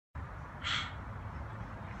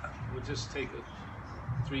We'll just take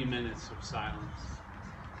 3 minutes of silence.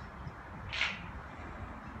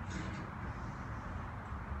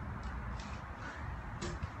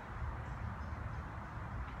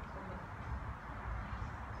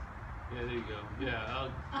 Yeah, there you go. Yeah,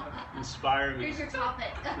 inspire me. Here's your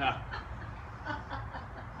topic. No.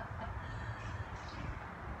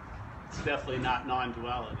 It's definitely not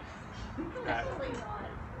non-duality. Definitely not.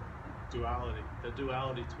 Duality. The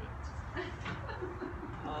duality twins.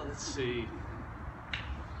 Let's see.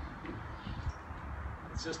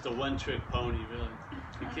 It's just a one-trick pony, really.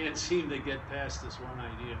 You can't seem to get past this one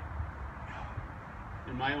idea.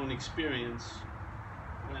 In my own experience,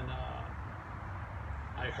 when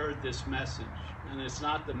I heard this message, and it's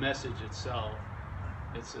not the message itself,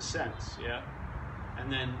 it's a sense, yeah?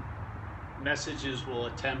 And then messages will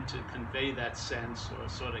attempt to convey that sense or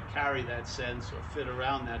sort of carry that sense or fit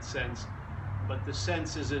around that sense, but the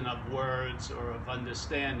sense isn't of words or of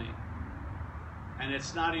understanding. And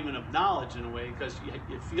it's not even of knowledge in a way, because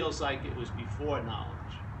it feels like it was before knowledge.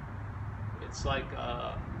 It's like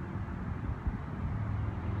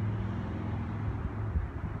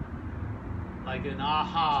an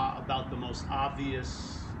aha about the most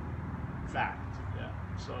obvious fact. Yeah.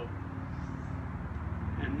 So,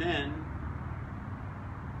 and then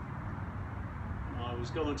I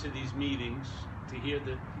was going to these meetings to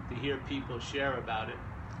hear people share about it.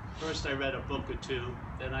 First, I read a book or two.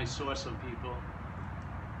 Then I saw some people,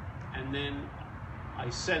 and then I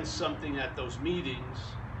sensed something at those meetings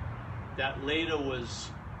that later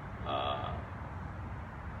was.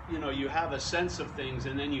 You have a sense of things,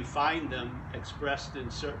 and then you find them expressed in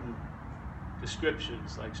certain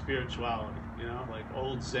descriptions, like spirituality, like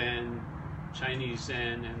old Zen, Chinese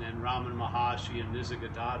Zen, and then Ramana Maharshi and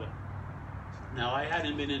Nisargadatta. Now, I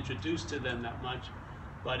hadn't been introduced to them that much,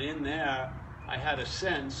 but in there, I had a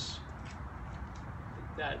sense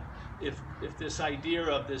that if this idea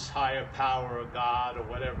of this higher power or God or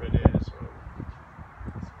whatever it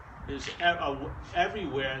is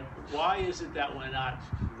everywhere, why is it that we're not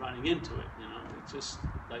running into it? It's just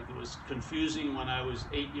like it was confusing when I was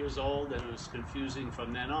 8 years old, and it was confusing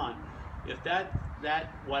from then on. If that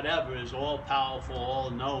whatever is all powerful, all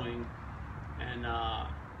knowing, and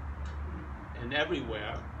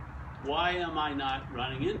everywhere, why am I not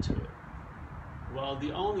running into it? Well,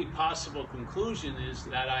 the only possible conclusion is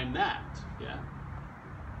that I'm that. Yeah.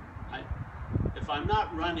 If I'm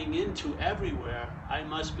not running into everywhere, I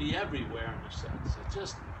must be everywhere in a sense.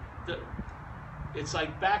 It's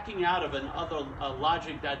like backing out of a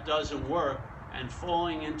logic that doesn't work and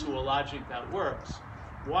falling into a logic that works.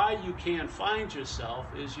 Why you can't find yourself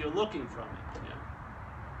is you're looking from it. Yeah?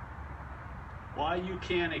 Why you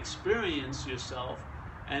can't experience yourself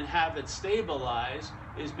and have it stabilize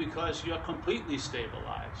is because you're completely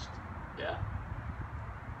stabilized. Yeah.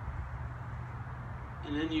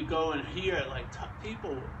 And then you go and hear, like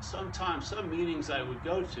people, sometimes, some meetings I would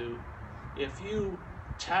go to, if you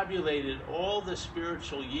tabulated all the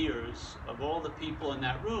spiritual years of all the people in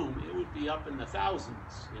that room, it would be up in the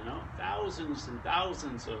thousands, thousands and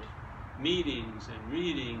thousands of meetings and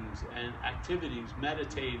readings and activities,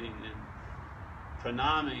 meditating and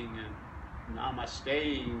pranaming and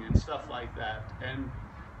namasteing and stuff like that. And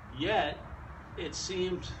yet, it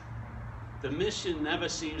seemed the mission never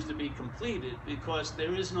seems to be completed because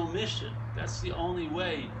there is no mission. That's the only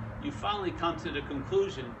way you finally come to the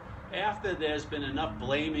conclusion, after there's been enough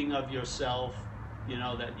blaming of yourself,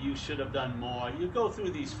 that you should have done more. You go through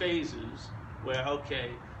these phases where,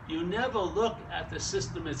 okay, you never look at the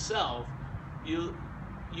system itself.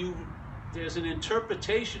 There's an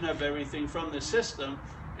interpretation of everything from the system,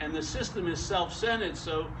 and the system is self-centered,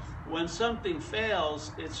 so when something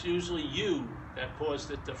fails, it's usually you that caused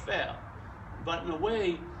it to fail. But in a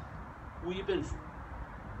way, we've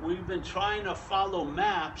been trying to follow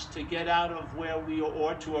maps to get out of where we are,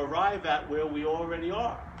 or to arrive at where we already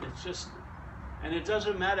are. It's just, and it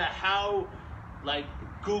doesn't matter how, like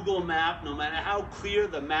Google Map, no matter how clear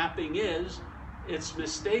the mapping is, it's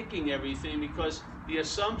mistaking everything because the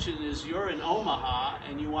assumption is you're in Omaha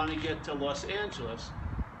and you want to get to Los Angeles.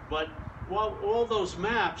 But well, all those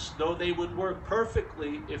maps, though they would work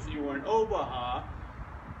perfectly if you were in Omaha,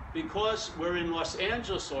 because we're in Los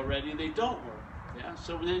Angeles already, they don't work. Yeah?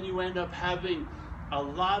 So then you end up having a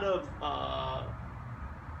lot of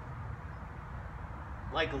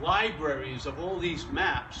like libraries of all these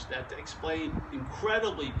maps that explain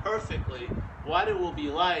incredibly perfectly what it will be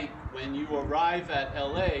like when you arrive at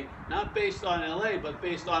LA, not based on LA, but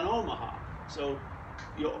based on Omaha. So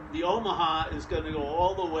the Omaha is going to go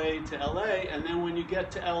all the way to LA, and then when you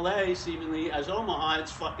get to LA, seemingly as Omaha,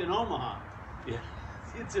 it's fucking Omaha. Yeah.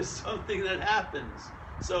 It's just something that happens.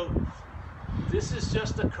 So this is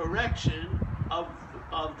just a correction of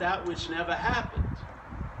that which never happened.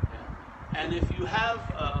 Yeah? And if you have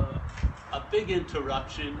a big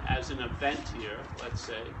interruption as an event here, let's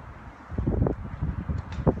say,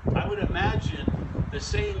 I would imagine the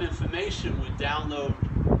same information would download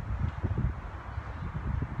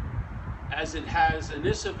as it has in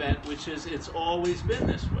this event, which is it's always been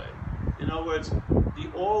this way. In other words,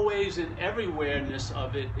 the always and everywhereness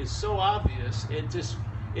of it is so obvious, it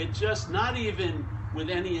just not even with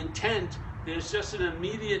any intent, there's just an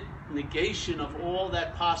immediate negation of all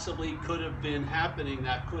that possibly could have been happening,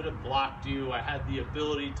 that could have blocked you. I had the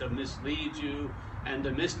ability to mislead you and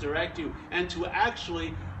to misdirect you and to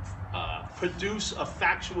actually produce a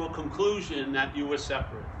factual conclusion that you were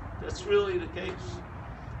separate. That's really the case.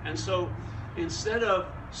 And so instead of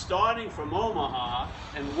starting from Omaha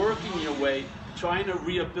and working your way, trying to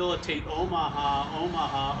rehabilitate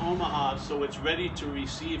Omaha, so it's ready to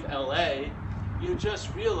receive LA, you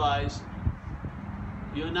just realize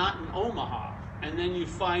you're not in Omaha. And then you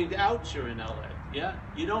find out you're in LA. Yeah?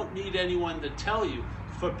 You don't need anyone to tell you.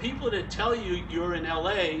 For people to tell you you're in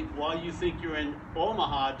LA while you think you're in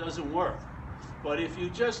Omaha, it doesn't work. But if you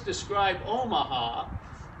just describe Omaha,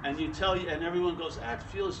 and you tell you, and everyone goes, that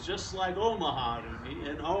feels just like Omaha to me,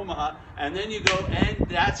 in Omaha, and then you go, and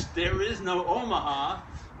there is no Omaha,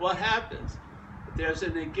 what happens? There's a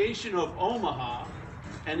negation of Omaha,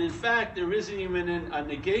 and in fact, there isn't even a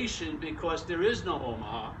negation because there is no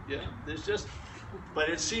Omaha. Yeah, but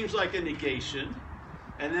it seems like a negation,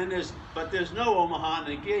 and then there's no Omaha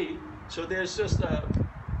negate, so there's just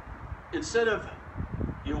instead of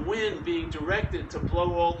your wind being directed to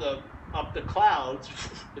blow up the clouds,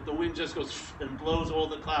 the wind just goes and blows all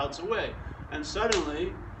the clouds away. And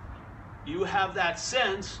suddenly, you have that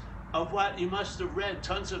sense of what you must have read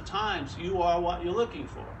tons of times. You are what you're looking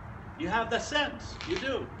for. You have that sense. You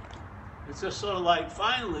do. It's just sort of like,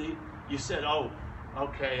 finally, you said, oh,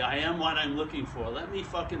 okay, I am what I'm looking for. Let me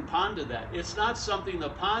fucking ponder that. It's not something to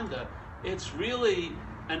ponder. It's really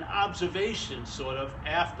an observation, sort of,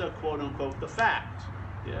 after, quote unquote, the fact.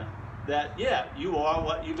 Yeah. That, yeah, you are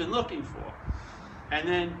what you've been looking for. And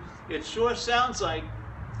then it sure sounds like,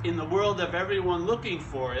 in the world of everyone looking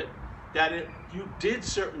for it, that you did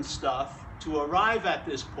certain stuff to arrive at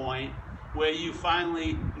this point where you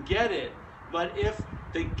finally get it. But if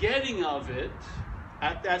the getting of it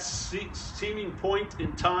at that seeming point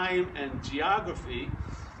in time and geography,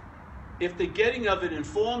 if the getting of it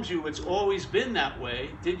informs you it's always been that way,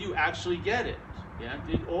 did you actually get it? Yeah?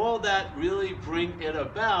 Did all that really bring it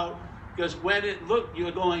about? Because when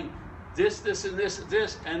you're going this, and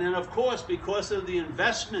this, and then of course, because of the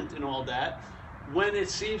investment and all that, when it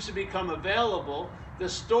seems to become available, the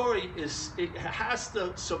story it has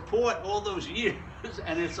to support all those years,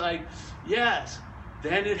 and it's like, yes,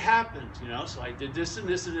 then it happened, so I did this and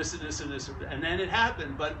this and this and this and this, and then it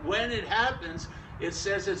happened. But when it happens, it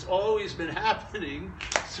says it's always been happening,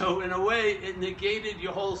 so in a way, it negated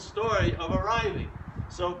your whole story of arriving.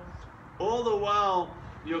 So all the while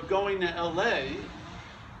you're going to LA,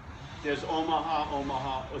 there's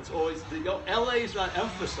Omaha. It's always, LA is not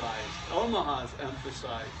emphasized. Omaha is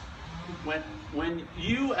emphasized. When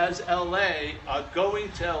you as LA are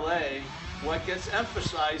going to LA, what gets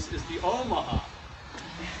emphasized is the Omaha,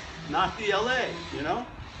 not the LA,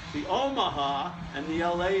 The Omaha and the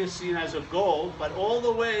LA is seen as a goal, but all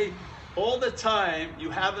the time,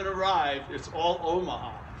 you haven't arrived, it's all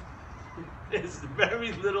Omaha. It's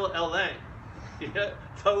very little LA. Yeah,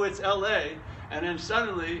 so it's LA, and then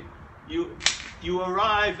suddenly you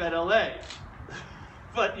arrive at LA,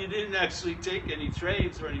 but you didn't actually take any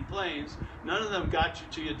trains or any planes. None of them got you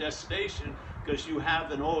to your destination because you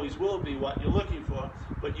have and always will be what you're looking for.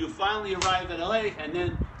 But you finally arrive at LA, and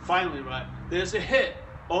then finally arrive. There's a hit.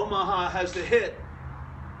 Omaha has the hit.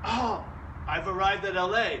 Oh, I've arrived at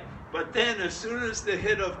LA. But then as soon as the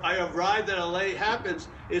hit of I arrived at LA happens,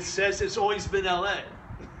 it says it's always been LA.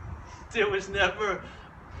 There was never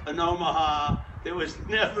an Omaha. There was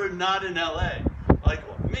never not in LA.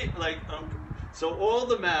 So all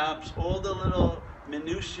the maps, all the little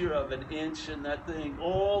minutiae of an inch and that thing,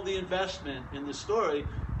 all the investment in the story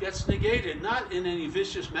gets negated, not in any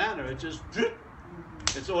vicious manner. It just,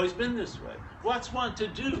 it's always been this way. What's one to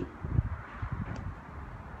do?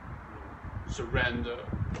 Surrender.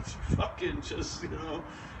 Fucking just,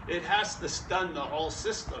 it has to stun the whole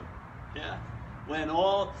system. Yeah. When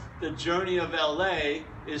all the journey of LA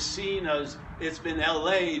is seen as it's been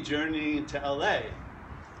LA journeying to LA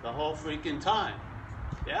the whole freaking time.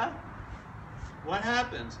 Yeah? What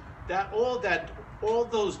happens? The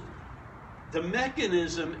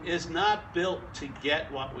mechanism is not built to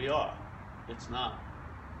get what we are. It's not.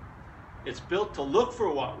 It's built to look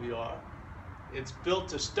for what we are. It's built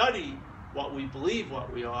to study what we believe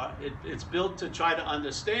what we are. It's built to try to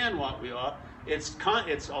understand what we are. It's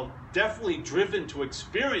definitely driven to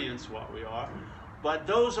experience what we are. But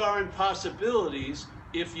those are impossibilities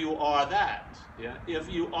if you are that. Yeah? If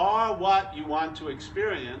you are what you want to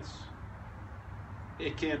experience,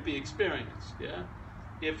 it can't be experienced. Yeah?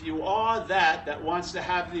 If you are that wants to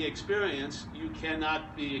have the experience, you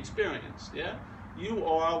cannot be experienced. Yeah? You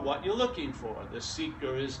are what you're looking for. The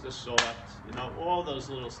seeker is the sought. You know, all those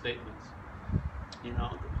little statements. You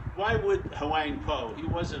know, why would Huang Po? He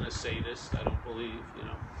wasn't a sadist, I don't believe. You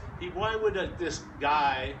know, why would this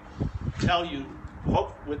guy tell you,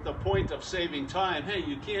 with the point of saving time, hey,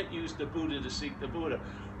 you can't use the Buddha to seek the Buddha?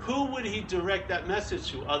 Who would he direct that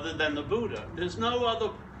message to other than the Buddha? There's no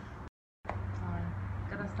other. Sorry,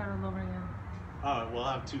 gotta start all over again. All right, we'll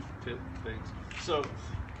have two things. So,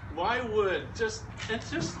 why would just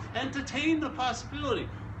entertain the possibility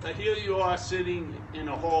that here you are sitting in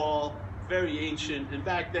a hall, very ancient, and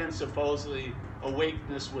back then supposedly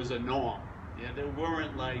awakeness was a norm. Yeah, there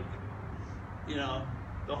weren't like, you know,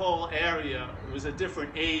 the whole area was a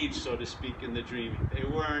different age, so to speak, in the dreaming. They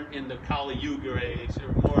weren't in the Kali Yuga age; they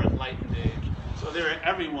were more enlightened age. So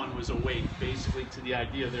everyone was awake, basically, to the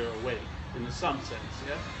idea they're awake in some sense.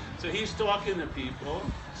 Yeah. So he's talking to people,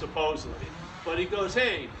 supposedly, but he goes,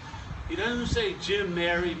 hey, he doesn't say Jim,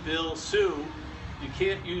 Mary, Bill, Sue. You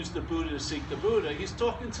can't use the Buddha to seek the Buddha. He's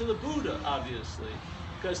talking to the Buddha, obviously,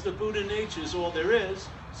 because the Buddha nature is all there is.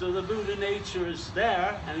 So the Buddha nature is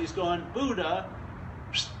there, and he's going, Buddha,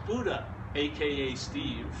 Buddha, a.k.a.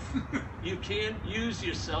 Steve. You can't use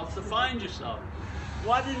yourself to find yourself.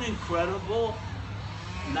 What an incredible,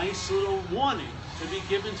 nice little warning to be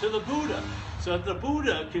given to the Buddha. So that the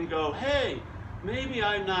Buddha can go, hey, maybe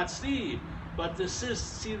I'm not Steve, but the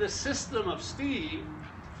system of Steve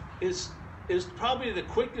is probably the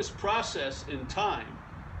quickest process in time,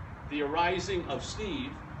 the arising of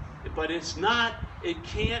Steve, but it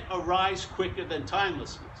can't arise quicker than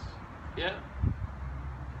timelessness. Yeah?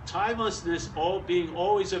 Timelessness, being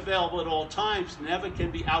always available at all times, never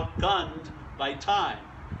can be outgunned by time.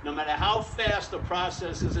 No matter how fast the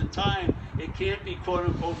process is in time, it can't be quote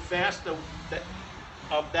unquote faster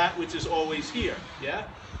of that which is always here. Yeah?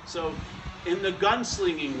 So in the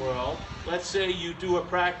gunslinging world, let's say you do a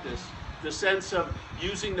practice, the sense of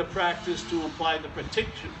using the practice to imply the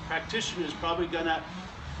practitioner is probably going to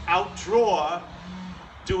outdraw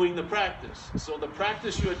doing the practice. So the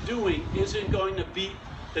practice you're doing isn't going to beat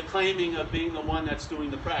the claiming of being the one that's doing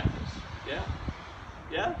the practice. Yeah?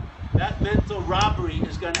 Yeah? That mental robbery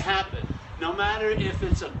is going to happen. No matter if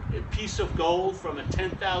it's a piece of gold from a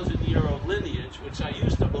 10,000-year-old lineage, which I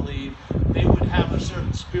used to believe they would have a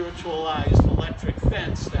certain spiritualized electric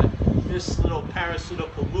fence that this little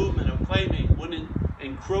parasitical movement of claiming wouldn't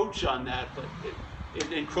encroach on that, but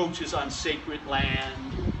it encroaches on sacred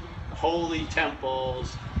land, holy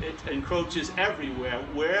temples, it encroaches everywhere.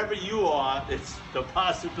 Wherever you are, it's the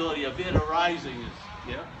possibility of it arising.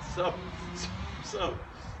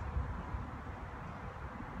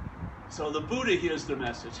 So the Buddha hears the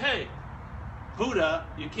message. Hey, Buddha,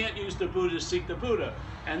 you can't use the Buddha to seek the Buddha.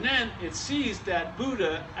 And then it sees that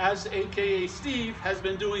Buddha, as a.k.a. Steve, has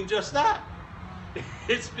been doing just that.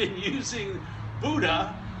 It's been using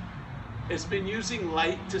Buddha, it's been using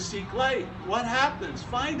light to seek light. What happens?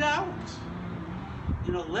 Find out.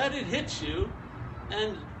 You know, let it hit you,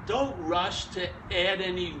 and don't rush to add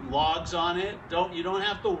any logs on it. You don't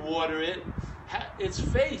have to water it. It's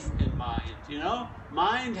faith in mind, you know?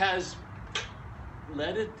 Mind has,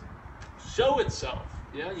 let it show itself.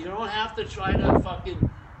 Yeah, you don't have to try to fucking,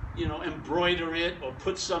 embroider it or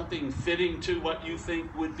put something fitting to what you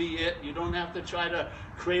think would be it. You don't have to try to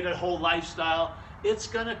create a whole lifestyle. It's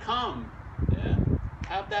gonna come. Yeah,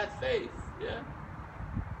 have that faith. Yeah,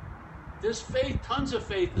 there's faith, tons of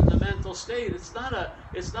faith in the mental state. It's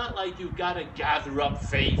not like you gotta gather up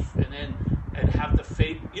faith and have the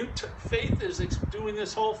faith. Faith is doing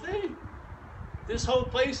this whole thing. This whole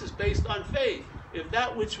place is based on faith. If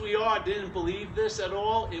that which we are didn't believe this at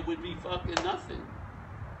all, it would be fucking nothing.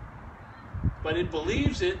 But it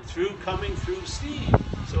believes it coming through Steve.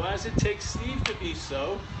 So as it takes Steve to be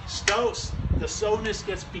so, the so-ness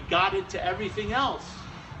gets begotten to everything else.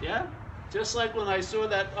 Yeah? Just like when I saw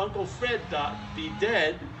that Uncle Fred be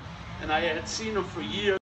dead, and I had seen him for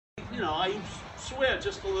years. I swear,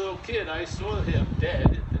 just a little kid, I saw him dead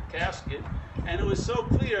in the casket, and it was so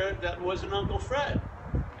clear that it wasn't Uncle Fred.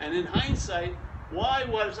 And in hindsight, why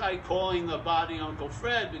was I calling the body Uncle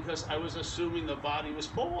Fred? Because I was assuming the body was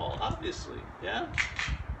Paul, obviously, yeah?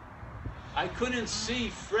 I couldn't see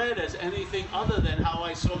Fred as anything other than how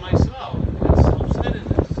I saw myself. It's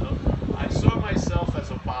self-centeredness. So I saw myself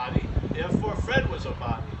as a body, therefore Fred was a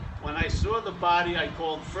body. When I saw the body I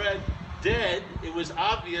called Fred dead, it was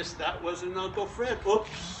obvious that wasn't Uncle Fred.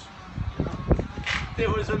 Oops. There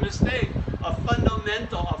was a mistake, a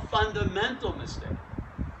fundamental mistake.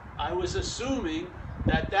 I was assuming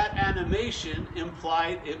that animation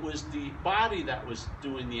implied it was the body that was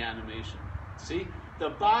doing the animation. See? The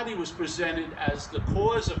body was presented as the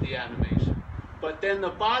cause of the animation. But then the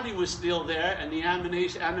body was still there and the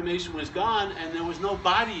animation was gone and there was no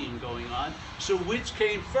bodying going on. So which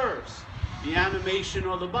came first? The animation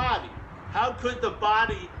or the body? How could the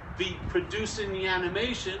body be producing the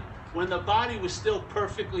animation when the body was still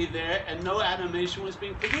perfectly there and no animation was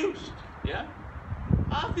being produced? Yeah?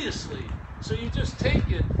 Obviously. So you just take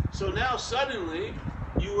it. So now suddenly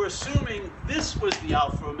you were assuming this was the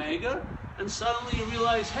Alpha Omega, and suddenly you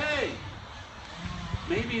realize, hey,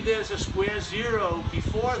 maybe there's a square zero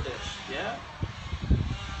before this, yeah?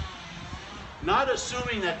 Not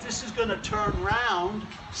assuming that this is going to turn round,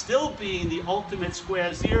 still being the ultimate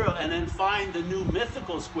square zero, and then find the new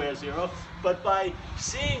mythical square zero, but by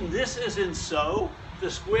seeing this isn't so, the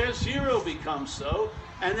square zero becomes so,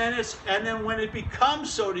 and then when it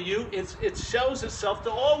becomes so to you, it shows itself to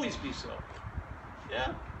always be so.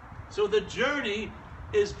 Yeah? So the journey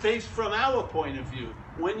is based from our point of view.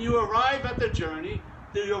 When you arrive at the journey,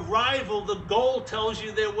 the arrival, the goal tells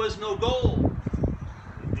you there was no goal.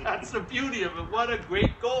 That's the beauty of it. What a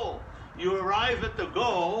great goal. You arrive at the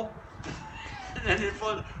goal, and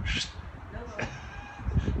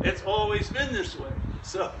it's always been this way.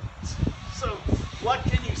 So what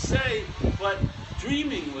can you say but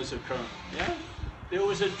dreaming was occurring, yeah? There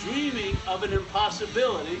was a dreaming of an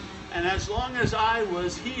impossibility, and as long as I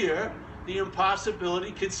was here, the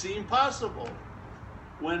impossibility could seem possible.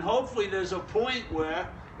 When hopefully there's a point where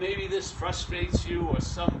maybe this frustrates you, or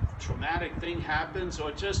some traumatic thing happens,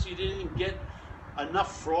 or just you didn't get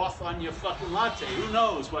enough froth on your fucking latte. Who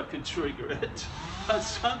knows what could trigger it? But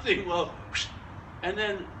something will, and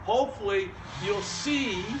then hopefully you'll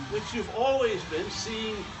see, which you've always been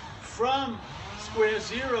seeing from square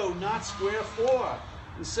zero, not square four.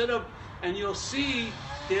 And you'll see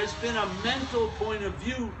there's been a mental point of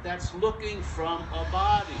view that's looking from a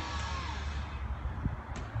body.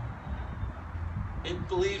 It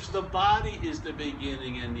believes the body is the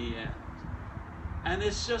beginning and the end. And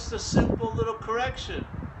it's just a simple little correction.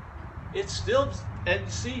 It's still, and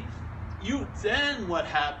see, then what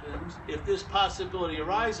happens if this possibility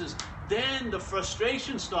arises? Then the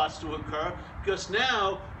frustration starts to occur, because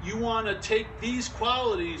now you want to take these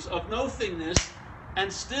qualities of nothingness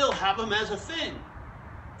and still have them as a thing.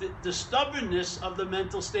 The stubbornness of the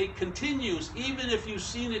mental state continues, even if you've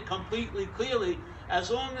seen it completely clearly. As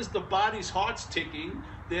long as the body's heart's ticking,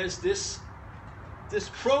 there's this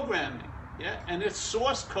programming, yeah? And its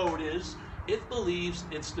source code is, it believes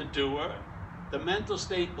it's the doer. The mental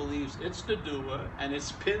state believes it's the doer, and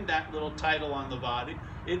it's pinned that little title on the body.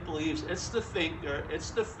 It believes it's the thinker,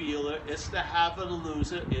 it's the feeler, it's the haver, the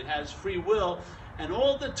loser, it has free will. And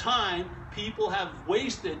all the time, people have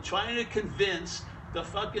wasted trying to convince the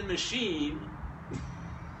fucking machine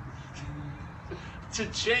to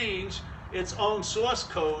change its own source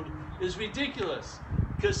code is ridiculous.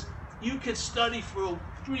 Because you could study for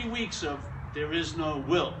 3 weeks of there is no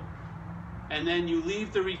will. And then you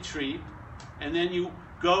leave the retreat, and then you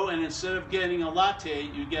go, and instead of getting a latte,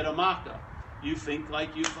 you get a maca. You think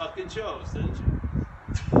like you fucking chose, didn't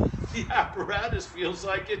you? The apparatus feels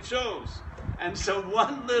like it chose. And so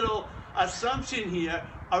one little assumption here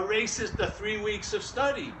erases the 3 weeks of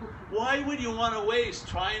study. Why would you want to waste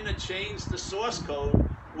trying to change the source code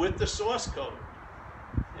with the source code?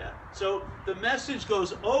 Yeah. So the message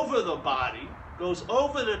goes over the body, goes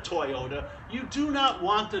over the Toyota. You do not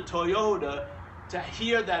want the Toyota to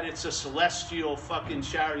hear that it's a celestial fucking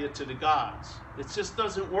chariot to the gods. It just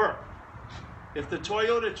doesn't work. If the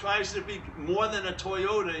Toyota tries to be more than a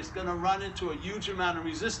Toyota, it's going to run into a huge amount of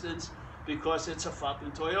resistance, because it's a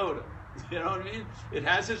fucking Toyota. You know what I mean? It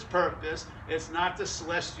has its purpose. It's not the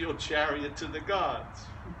celestial chariot to the gods.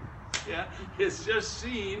 Yeah? It's just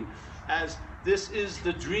seen as, this is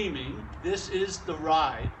the dreaming, this is the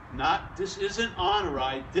ride. Not, this isn't on a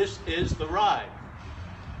ride, this is the ride.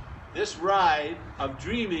 This ride of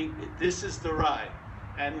dreaming, this is the ride.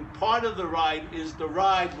 And part of the ride is the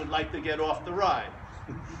ride would like to get off the ride.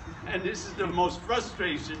 And this is the most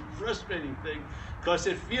frustrating thing, because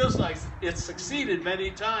it feels like it's succeeded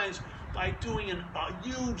many times by doing a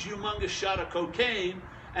huge, humongous shot of cocaine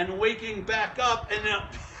and waking back up,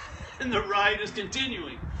 and the ride is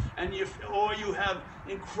continuing. And or you have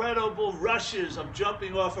incredible rushes of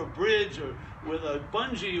jumping off a bridge or with a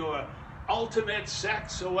bungee or ultimate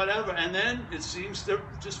sex or whatever, and then it seems to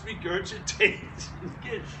just regurgitate.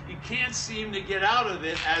 You can't seem to get out of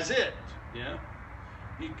it as it, yeah?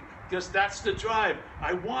 Because that's the drive.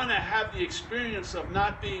 I want to have the experience of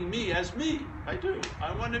not being me as me. I do.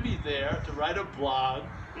 I want to be there to write a blog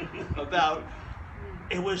about,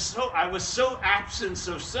 I was so absence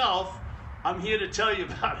of self, I'm here to tell you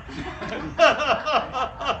about it.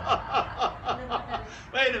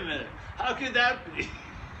 Wait a minute. How could that be?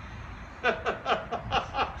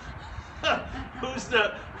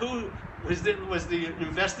 Who was the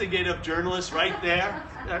investigative journalist right there?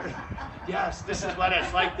 Yes, this is what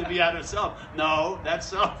it's like to be out of self. No,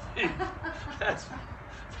 that's selfing. That's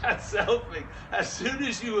selfing. As soon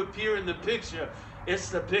as you appear in the picture, it's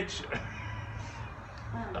the picture.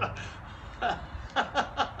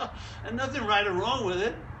 And nothing right or wrong with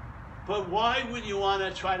it. But why would you want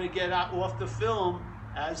to try to get off the film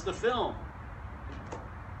as the film?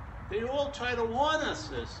 They all try to warn us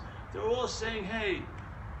this. They're all saying, hey,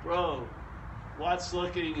 bro, what's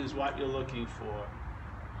looking is what you're looking for.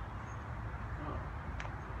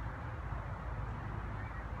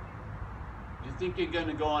 You think you're going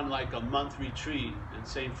to go on like a month retreat and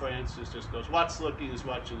St. Francis just goes, what's looking is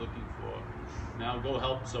what you're looking for. Now go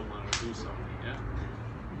help someone or do something, yeah?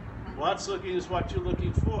 What's looking is what you're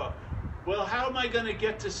looking for. Well, how am I going to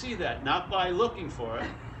get to see that? Not by looking for it.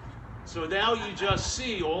 So now you just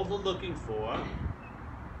see all the looking for,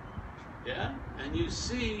 yeah? And you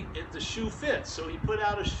see if the shoe fits. So you put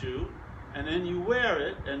out a shoe, and then you wear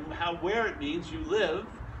it, and wear it means you live,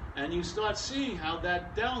 and you start seeing how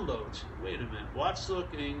that downloads. Wait a minute, what's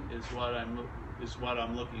looking is what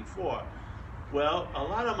I'm looking for. Well, a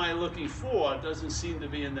lot of my looking for doesn't seem to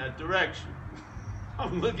be in that direction.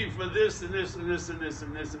 I'm looking for this and this and this and this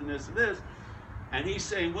and this and this and this. And he's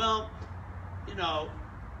saying, well, you know,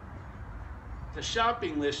 the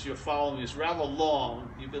shopping list you're following is rather long.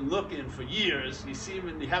 You've been looking for years. You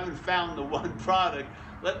haven't found the one product.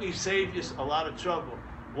 Let me save you a lot of trouble.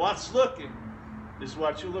 What's looking is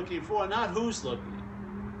what you're looking for, not who's looking.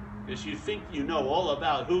 Because you think you know all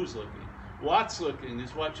about who's looking. What's looking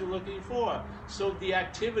is what you're looking for. So the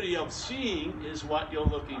activity of seeing is what you're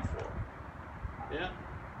looking for. Yeah?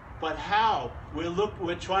 But how?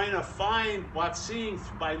 We're trying to find what's seeing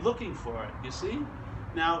by looking for it, you see?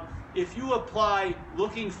 Now, if you apply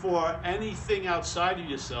looking for anything outside of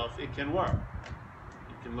yourself, it can work.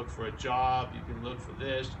 You can look for a job, you can look for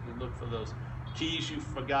this, you can look for those keys you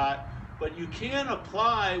forgot, but you can't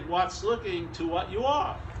apply what's looking to what you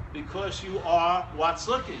are, because you are what's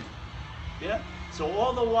looking. Yeah? So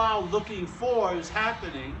all the while looking for is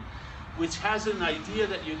happening, which has an idea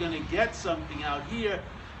that you're going to get something out here.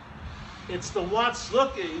 It's the what's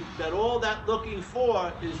looking that all that looking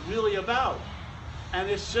for is really about. And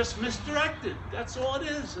it's just misdirected. That's all it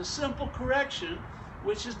is, a simple correction,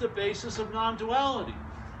 which is the basis of non-duality.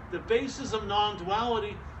 The basis of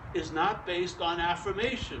non-duality is not based on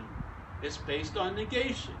affirmation. It's based on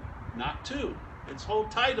negation, not two. Its whole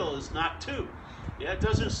title is not two. Yeah, it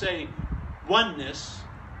doesn't say oneness.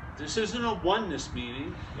 This isn't a oneness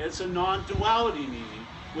meaning. It's a non-duality meaning,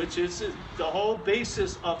 which is the whole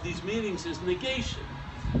basis of these meanings is negation.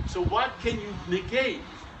 So what can you negate?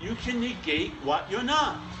 You can negate what you're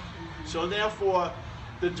not. So therefore,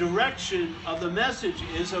 the direction of the message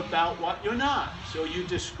is about what you're not. So you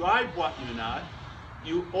describe what you're not.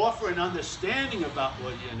 You offer an understanding about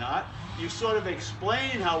what you're not. You sort of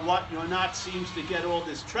explain how what you're not seems to get all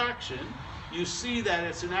this traction. You see that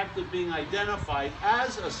it's an act of being identified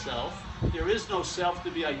as a self. There is no self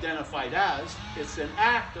to be identified as. It's an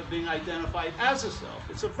act of being identified as a self.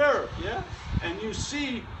 It's a verb, yeah? And you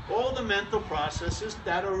see all the mental processes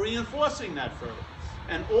that are reinforcing that verb.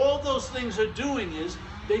 And all those things are doing is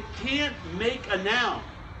they can't make a noun.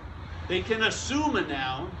 They can assume a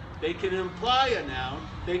noun. They can imply a noun.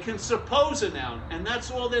 They can suppose a noun. And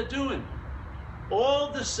that's all they're doing. All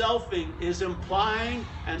the selfing is implying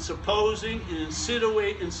and supposing and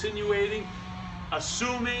insinuating,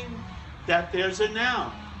 assuming that there's a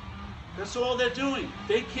noun. That's all they're doing.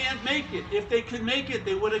 They can't make it. If they could make it,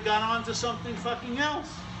 they would have gone on to something fucking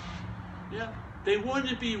else. Yeah? They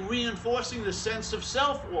wouldn't be reinforcing the sense of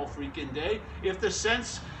self all freaking day. If the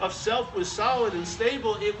sense of self was solid and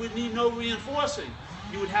stable, it would need no reinforcing.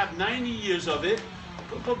 You would have 90 years of it,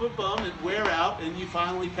 and wear out, and you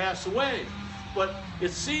finally pass away. But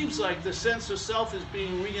it seems like the sense of self is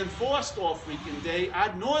being reinforced all freaking day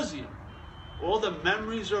ad nauseum. All the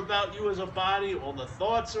memories are about you as a body, all the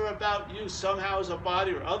thoughts are about you somehow as a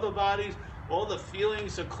body or other bodies, all the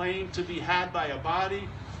feelings are claimed to be had by a body.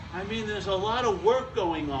 I mean, there's a lot of work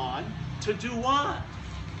going on to do what?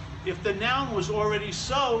 If the noun was already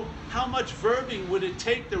so, how much verbing would it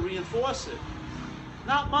take to reinforce it?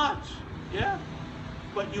 Not much, yeah?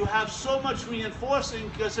 But you have so much reinforcing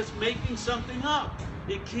because it's making something up.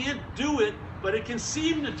 It can't do it, but it can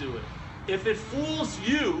seem to do it. If it fools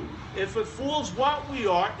you, if it fools what we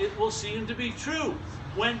are, it will seem to be true.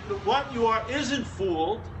 When what you are isn't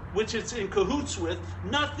fooled, which it's in cahoots with,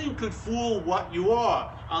 nothing could fool what you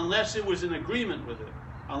are unless it was in agreement with it.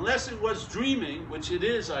 Unless it was dreaming, which it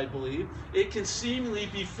is, I believe, it can seemingly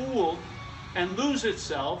be fooled and lose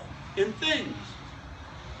itself in things.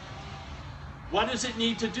 What does it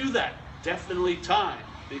need to do that? Definitely time.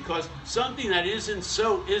 Because something that isn't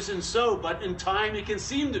so, but in time it can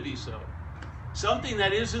seem to be so. Something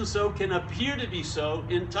that isn't so can appear to be so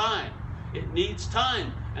in time. It needs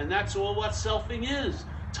time, and that's all what selfing is.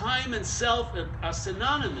 Time and self are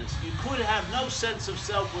synonymous. You could have no sense of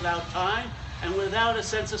self without time, and without a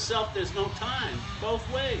sense of self, there's no time, both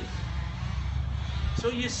ways. So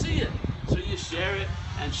you see it, so you share it,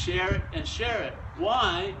 and share it, and share it.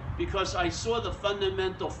 Why? Because I saw the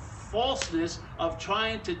fundamental falseness of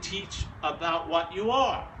trying to teach about what you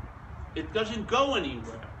are. It doesn't go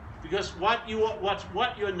anywhere, because what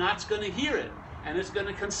you're not's going to hear it, and it's going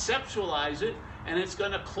to conceptualize it, and it's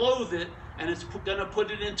going to clothe it, and it's going to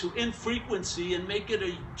put it into infrequency and make it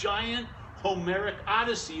a giant Homeric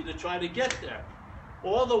odyssey to try to get there.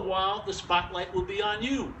 All the while, the spotlight will be on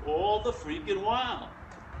you, all the freaking while.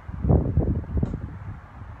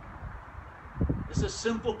 It's a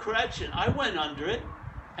simple correction. I went under it,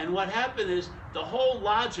 and what happened is the whole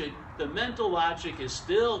logic, the mental logic, is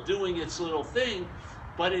still doing its little thing,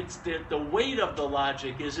 but it's the weight of the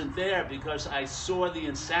logic isn't there because I saw the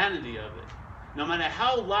insanity of it. No matter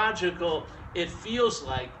how logical it feels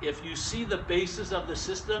like, if you see the basis of the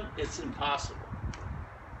system, it's impossible.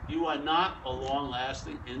 You are not a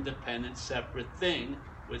long-lasting, independent, separate thing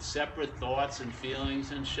with separate thoughts and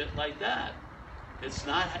feelings and shit like that. It's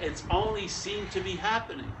not, it's only seemed to be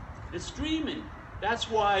happening. It's dreaming. That's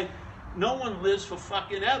why no one lives for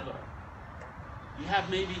fucking ever. You have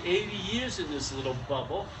maybe 80 years in this little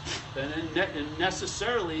bubble, and then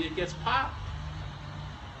necessarily it gets popped.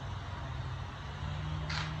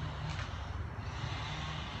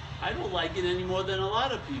 I don't like it any more than a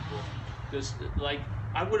lot of people. Because, like,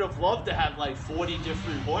 I would have loved to have like 40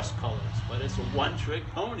 different horse colors, but it's a one-trick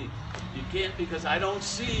pony. You can't, because I don't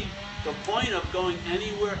see the point of going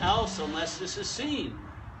anywhere else unless this is seen.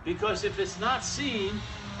 Because if it's not seen,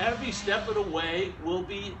 every step of the way will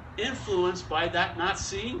be influenced by that not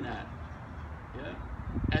seeing that. Yeah?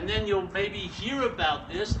 And then you'll maybe hear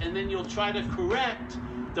about this, and then you'll try to correct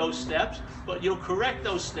those steps, but you'll correct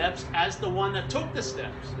those steps as the one that took the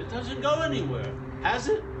steps. It doesn't go anywhere, has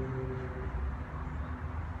it?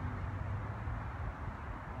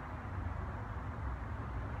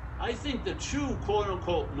 I think the true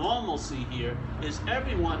quote-unquote normalcy here is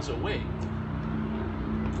everyone's awake.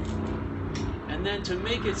 And then to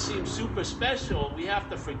make it seem super special, we have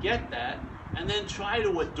to forget that and then try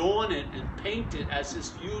to adorn it and paint it as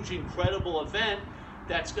this huge, incredible event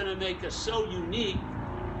that's going to make us so unique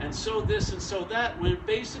and so this and so that, when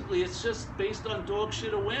basically it's just based on dog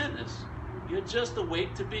shit awareness. You're just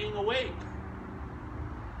awake to being awake.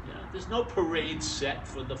 Yeah, there's no parade set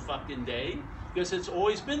for the fucking day because it's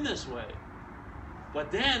always been this way.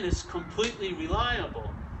 But then it's completely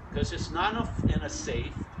reliable because it's not in a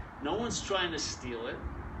safe. No one's trying to steal it.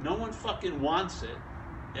 No one fucking wants it.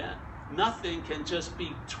 Yeah, nothing can just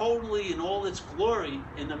be totally in all its glory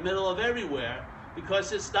in the middle of everywhere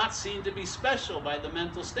because it's not seen to be special by the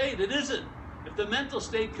mental state. It isn't. If the mental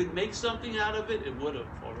state could make something out of it, it would have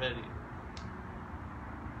already.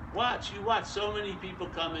 You watch so many people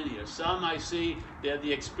come in here. Some I see, they're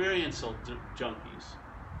the experiential junkies.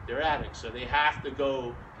 They're addicts, so they have to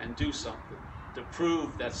go and do something to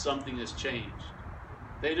prove that something has changed.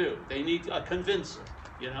 They do. They need a convincer,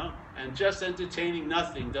 you know? And just entertaining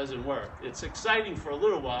nothing doesn't work. It's exciting for a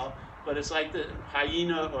little while, but it's like the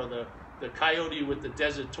hyena or the coyote with the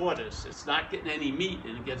desert tortoise. It's not getting any meat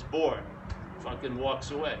and it gets bored. Fucking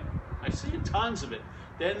walks away. I see tons of it.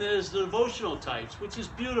 Then there's the devotional types, which is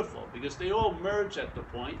beautiful because they all merge at the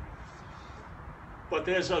point. But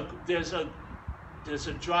there's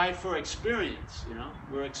a drive for experience, you know?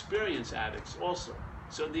 We're experience addicts also.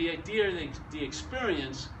 So the idea that the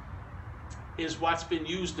experience is what's been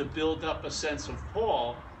used to build up a sense of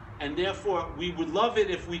Paul, and therefore we would love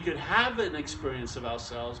it if we could have an experience of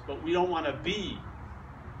ourselves, but we don't want to be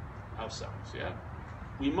ourselves, yeah?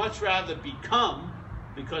 We much rather become,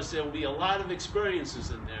 because there will be a lot of experiences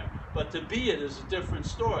in there, But to be it is a different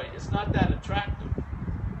story. It's not that attractive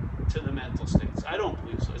to the mental states. I don't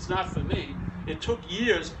believe so. It's not for me. It took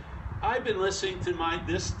years. I've been listening to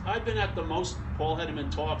I've been at the most Paul Hedderman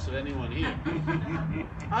talks of anyone here.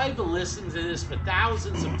 I've been listening to this for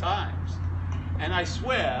thousands of times. And I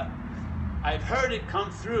swear, I've heard it come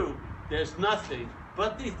through. There's nothing.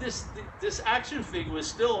 But this action figure was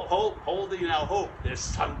still holding out hope. There's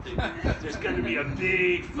something. There's going to be a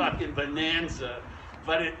big fucking bonanza.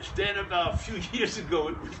 But then about a few years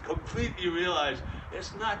ago, we completely realized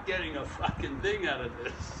it's not getting a fucking thing out of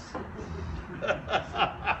this.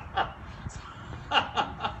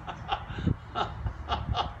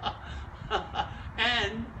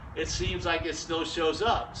 And it seems like it still shows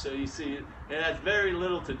up. So you see, it has very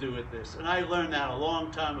little to do with this. And I learned that a long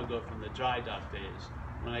time ago from the dry dock days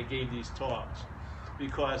when I gave these talks.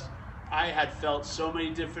 Because I had felt so many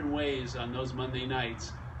different ways on those Monday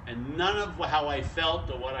nights, and none of how I felt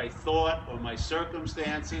or what I thought or my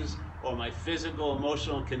circumstances or my physical,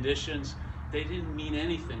 emotional conditions, they didn't mean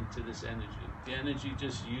anything to this energy. The energy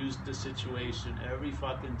just used the situation every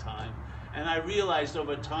fucking time. And I realized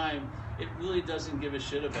over time, it really doesn't give a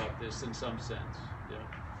shit about this in some sense. Yeah.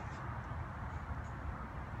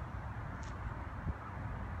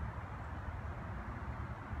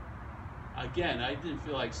 Again, I didn't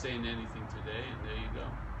feel like saying anything today, and there you go.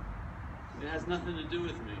 It has nothing to do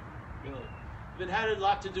with me, really. If it had a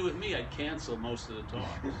lot to do with me, I'd cancel most of the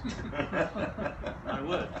talks. I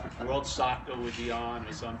would. World soccer would be on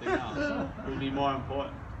or something else. It would be more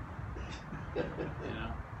important. You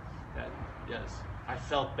know? Yes. I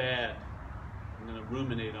felt bad. I'm going to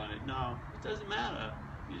ruminate on it. No, it doesn't matter.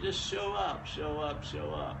 You just show up, show up, show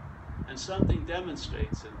up. And something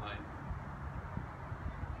demonstrates in life.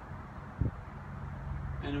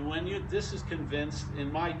 And when this is convinced,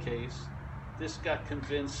 in my case, this got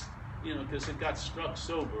convinced, you know, because it got struck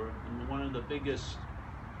sober, and one of the biggest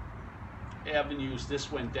avenues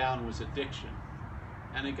this went down was addiction.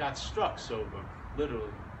 And it got struck sober,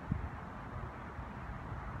 literally.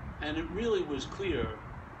 And it really was clear,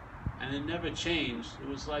 and it never changed. It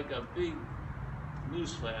was like a big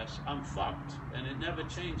newsflash, I'm fucked. And it never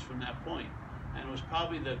changed from that point. And it was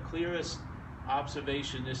probably the clearest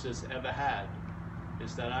observation this has ever had,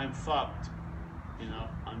 is that I'm fucked. You know,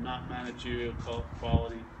 I'm not managerial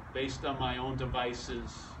quality, based on my own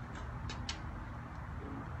devices.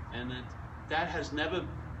 And that has never,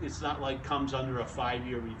 it's not like comes under a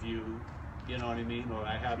 5-year review, you know what I mean? Or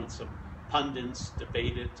I haven't some pundits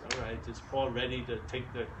debate it. All right, is Paul ready to take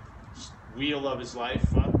the wheel of his life?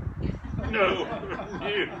 No.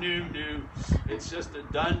 It's just a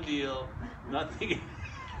done deal. Nothing.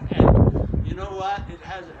 And you know what?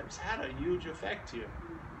 It's had a huge effect here.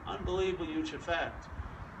 Unbelievable huge effect.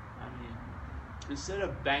 I mean, instead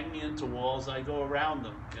of banging into walls, I go around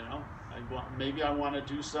them, you know? Maybe I want to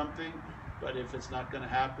do something, but if it's not going to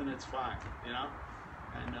happen, it's fine, you know?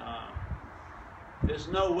 And there's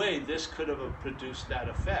no way this could have produced that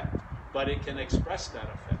effect, but it can express that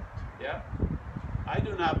effect, yeah? I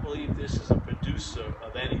do not believe this is a producer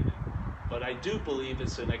of anything, but I do believe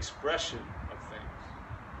it's an expression of things,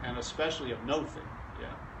 and especially of no thing,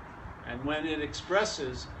 yeah? And when it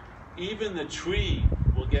expresses, even the tree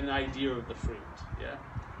will get an idea of the fruit, yeah?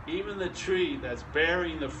 Even the tree that's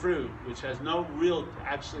bearing the fruit, which has no real,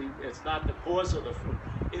 actually, it's not the cause of the fruit,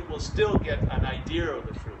 it will still get an idea of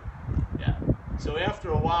the fruit, yeah? So after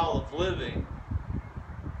a while of living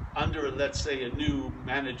under, let's say, a new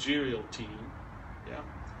managerial team, yeah,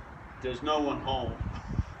 there's no one home,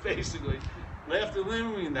 basically. After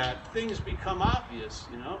living that, things become obvious,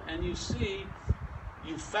 you know, and you see,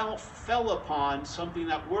 you fell upon something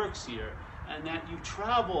that works here, and that you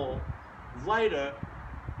travel lighter,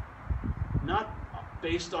 not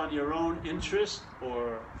based on your own interest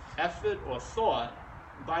or effort or thought,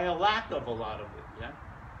 by a lack of a lot of it, yeah?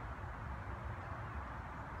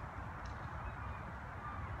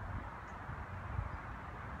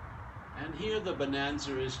 And here the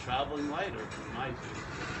bonanza is traveling lighter, in my view.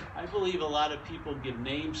 I believe a lot of people give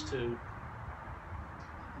names to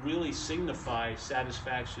really signify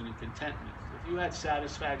satisfaction and contentment. If you had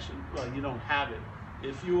satisfaction, well, you don't have it.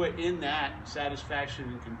 If you were in that satisfaction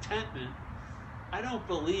and contentment, I don't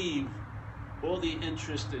believe all the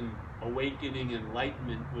interest in awakening,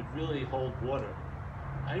 enlightenment would really hold water.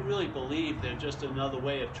 I really believe they're just another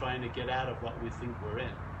way of trying to get out of what we think we're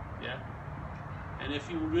in, yeah? And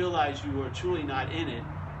if you realize you are truly not in it,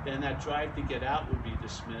 then that drive to get out would be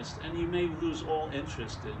dismissed, and you may lose all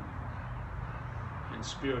interest in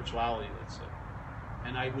spirituality, let's say.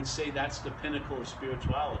 And I would say that's the pinnacle of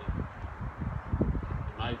spirituality,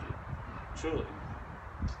 in my view, truly.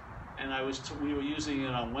 and we were using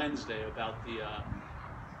it on Wednesday about the,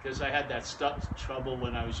 because I had that trouble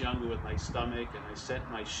when I was younger with my stomach, and I sent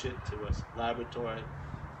my shit to a laboratory.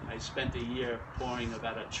 I spent a year pouring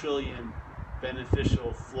about 1 trillion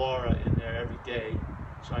beneficial flora in there every day.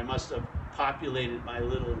 So I must have populated my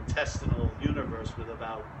little intestinal universe with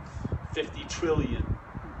about 50 trillion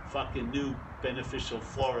fucking new beneficial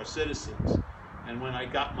flora citizens. And when I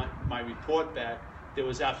got my report back, there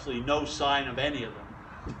was absolutely no sign of any of them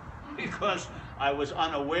because I was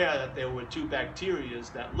unaware that there were 2 bacteria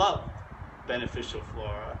that loved beneficial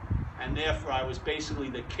flora, and therefore I was basically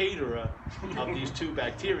the caterer of these 2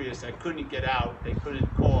 bacteria that couldn't get out. They couldn't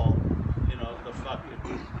call, the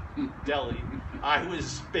fucking deli. I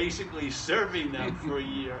was basically serving them for a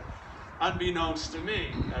year, unbeknownst to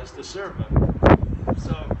me, as the server.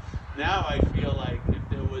 So now I feel like if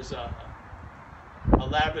there was a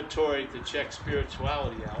laboratory to check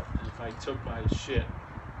spirituality out, and if I took my shit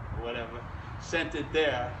or whatever, sent it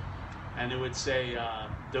there, and it would say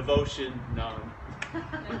devotion, no,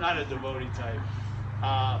 not a devotee type,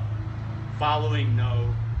 following,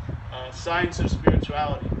 no, signs of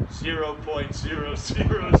spirituality,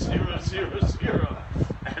 0.00000,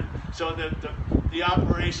 and so the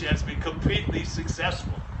operation has been completely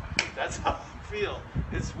successful. That's how I feel.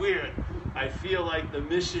 It's weird. I feel like the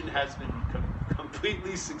mission has been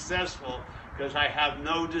completely successful because I have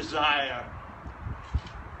no desire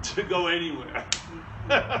to go anywhere.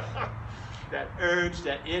 That urge,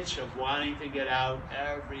 that itch of wanting to get out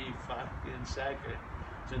every fucking second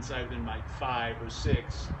since I've been like 5 or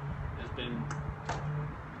 6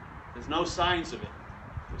 there's no signs of it.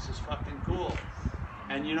 This is fucking cool.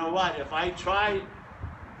 And you know what? If I tried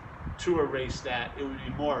to erase that, it would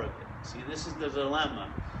be more of it. See, this is the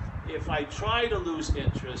dilemma. If I try to lose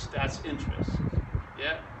interest, that's interest.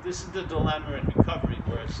 Yeah? This is the dilemma in recovery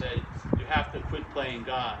where I say you have to quit playing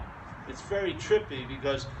God. It's very trippy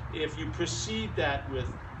because if you perceive that with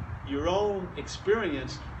your own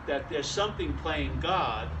experience that there's something playing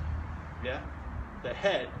God, yeah, the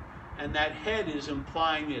head, and that head is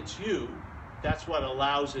implying it's you, that's what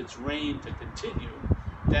allows its reign to continue,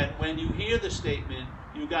 that when you hear the statement,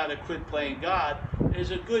 you got to quit playing God, there's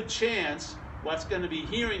a good chance what's going to be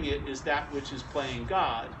hearing it is that which is playing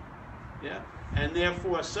God, yeah? And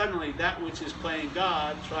therefore, suddenly, that which is playing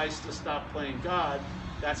God tries to stop playing God.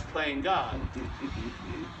 That's playing God.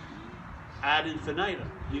 Ad infinitum.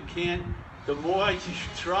 You can't, the more you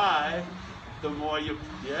try, the more you,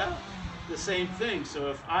 yeah? The same thing. So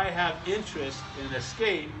if I have interest in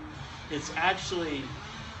escape, it's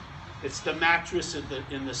the mattress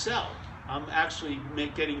in the cell. I'm actually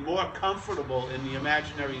getting more comfortable in the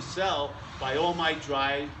imaginary cell by all my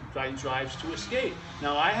drives to escape.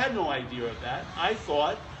 Now, I had no idea of that. I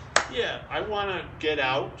thought, yeah, I want to get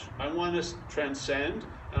out, I want to transcend,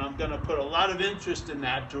 and I'm going to put a lot of interest in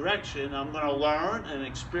that direction. I'm going to learn and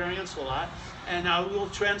experience a lot, and I will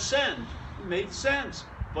transcend. It made sense.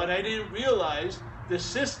 But I didn't realize the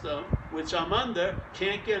system which I'm under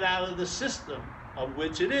can't get out of the system of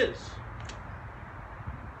which it is.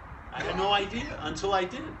 I had no idea until I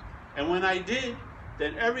did. And when I did,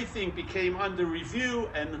 then everything became under review,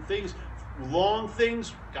 and the things, long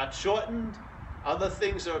things got shortened, other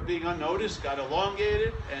things that were being unnoticed got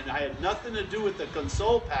elongated, and I had nothing to do with the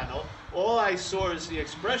console panel. All I saw is the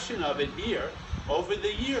expression of it here over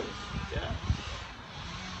the years. Yeah?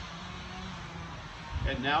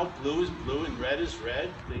 And now blue is blue and red is red.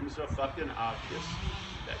 Things are fucking obvious.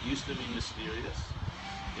 That used to be mysterious.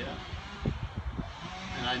 Yeah.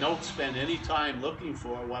 And I don't spend any time looking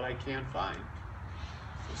for what I can't find.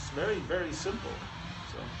 It's very, very simple.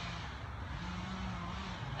 So,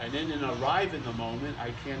 and then in arrive in the moment,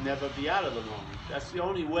 I can never be out of the moment. That's the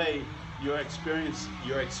only way your experience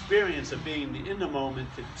of being in the moment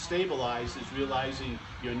to stabilize is realizing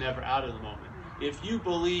you're never out of the moment. If you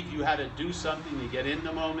believe you had to do something to get in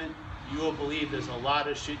the moment, you will believe there's a lot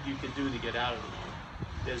of shit you can do to get out of the moment.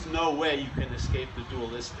 There's no way you can escape the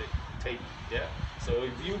dualistic take. Yeah. So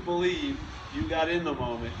if you believe you got in the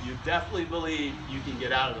moment, you definitely believe you can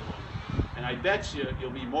get out of the moment. And I bet you'll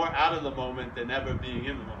be more out of the moment than ever being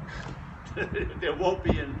in the moment. there won't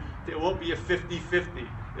be a 50-50.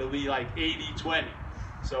 It'll be like 80-20.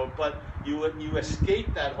 So, but you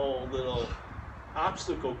escape that whole little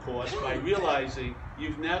obstacle course by realizing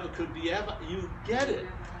you get it,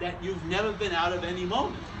 that you've never been out of any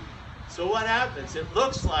moment. So what happens? It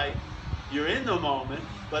looks like you're in the moment,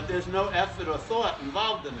 but there's no effort or thought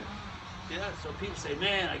involved in it. Yeah, so people say,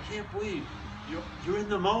 man, I can't believe you're in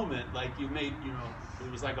the moment, like you made,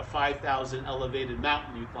 it was like a 5,000 elevated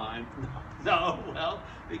mountain you climbed. No, well,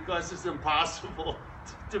 because it's impossible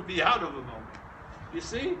to be out of a moment. You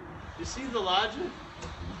see? You see the logic?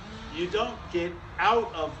 You don't get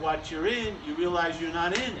out of what you're in, you realize you're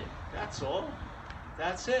not in it. That's all.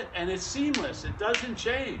 That's it. And it's seamless. It doesn't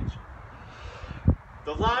change.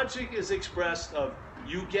 The logic is expressed of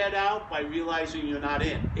you get out by realizing you're not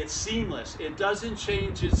in. It's seamless. It doesn't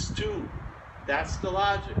change its tune. That's the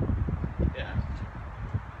logic. Yeah.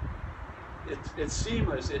 It's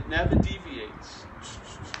seamless. It never deviates.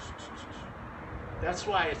 That's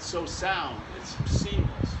why it's so sound. It's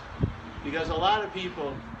seamless. Because a lot of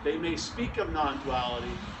people, they may speak of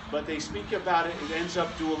non-duality, but they speak about it, it ends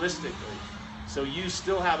up dualistically. So you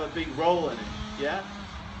still have a big role in it. Yeah?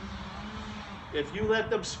 If you let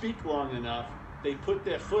them speak long enough, they put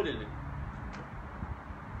their foot in it.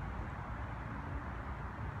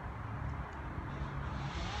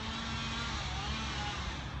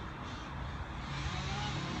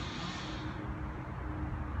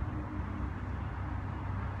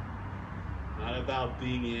 Not about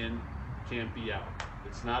being in, can't be out.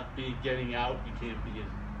 It's not getting out, you can't be in.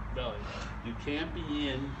 Really. You can't be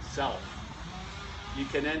in self. You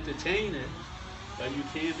can entertain it, but you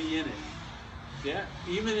can't be in it. Yeah?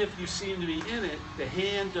 Even if you seem to be in it, the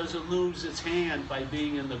hand doesn't lose its hand by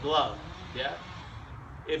being in the glove. Yeah?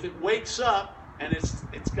 If it wakes up and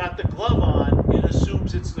it's got the glove on, it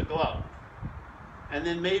assumes it's the glove. And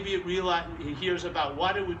then maybe it hears about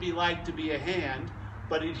what it would be like to be a hand,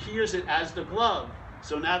 but it hears it as the glove.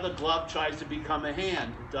 So now the glove tries to become a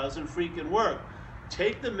hand. It doesn't freaking work.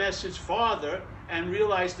 Take the message farther and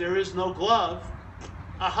realize there is no glove.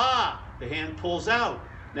 Aha! The hand pulls out.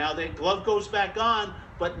 Now the glove goes back on,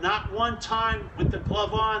 but not one time with the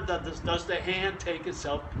glove on does the hand take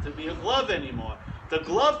itself to be a glove anymore. The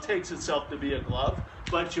glove takes itself to be a glove,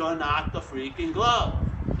 but you're not the freaking glove.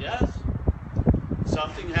 Yes?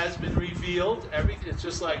 Something has been revealed. It's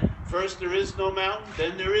just like, first there is no mountain,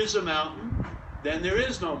 then there is a mountain, then there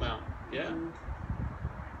is no mountain. Yeah?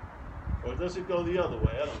 Or does it go the other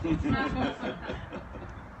way? I don't know.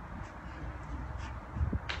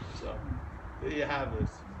 So, there you have it.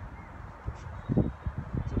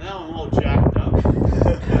 So now I'm all jacked up.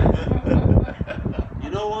 You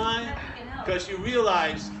know why? Because you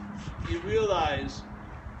realize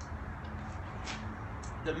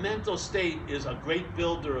the mental state is a great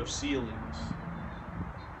builder of ceilings.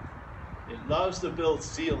 It loves to build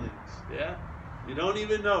ceilings, yeah? You don't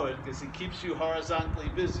even know it because it keeps you horizontally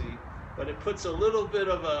busy, but it puts a little bit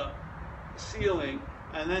of a ceiling,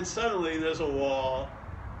 and then suddenly there's a wall,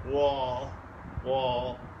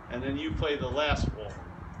 and then you play the last wall.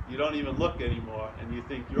 You don't even look anymore, and you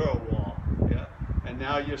think you're a wall, yeah? And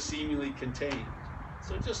now you're seemingly contained.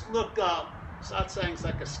 So just look up. Satsang's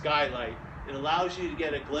like a skylight. It allows you to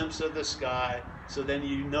get a glimpse of the sky, so then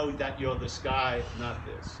you know that you're the sky, not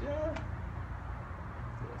this. Yeah.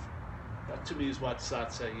 That to me is what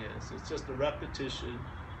satsang is. It's just a repetition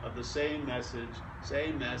of the same message,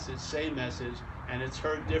 and it's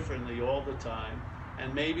heard differently all the time.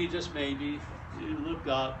 And maybe, just maybe, you look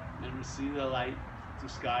up and see the light, the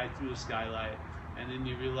sky through the skylight, and then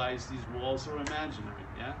you realize these walls are imaginary,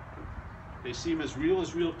 yeah? They seem as real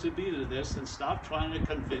to be to this, and stop trying to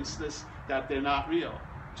convince this that they're not real.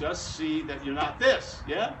 Just see that you're not this,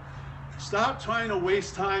 yeah? Stop trying to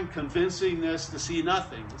waste time convincing this to see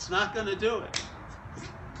nothing. It's not going to do it.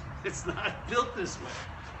 It's not built this way.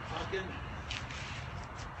 Fucking.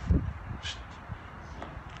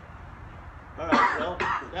 All right, well,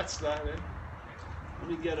 that's that. Let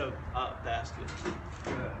me get a basket.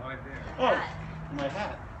 Right there. Oh, my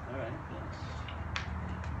hat. All right. Yeah.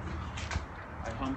 I hung